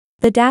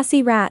The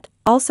Dassie rat,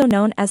 also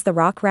known as the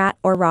rock rat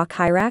or rock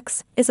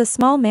hyrax, is a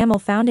small mammal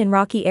found in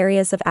rocky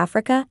areas of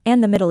Africa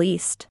and the Middle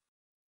East.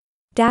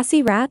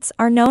 Dassie rats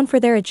are known for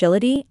their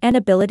agility and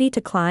ability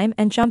to climb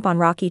and jump on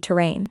rocky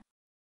terrain.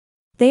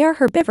 They are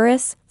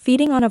herbivorous,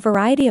 feeding on a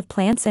variety of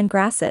plants and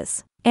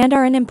grasses, and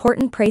are an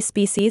important prey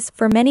species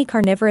for many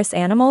carnivorous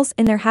animals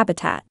in their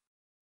habitat.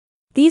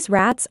 These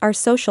rats are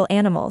social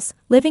animals,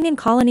 living in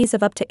colonies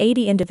of up to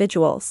 80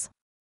 individuals.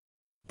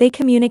 They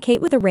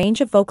communicate with a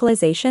range of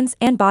vocalizations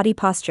and body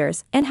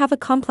postures and have a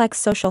complex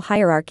social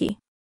hierarchy.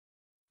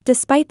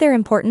 Despite their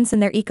importance in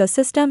their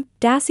ecosystem,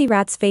 Dassie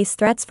rats face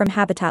threats from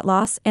habitat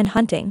loss and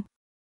hunting.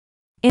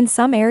 In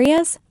some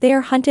areas, they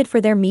are hunted for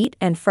their meat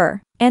and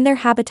fur, and their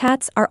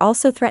habitats are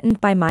also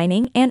threatened by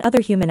mining and other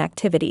human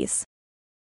activities.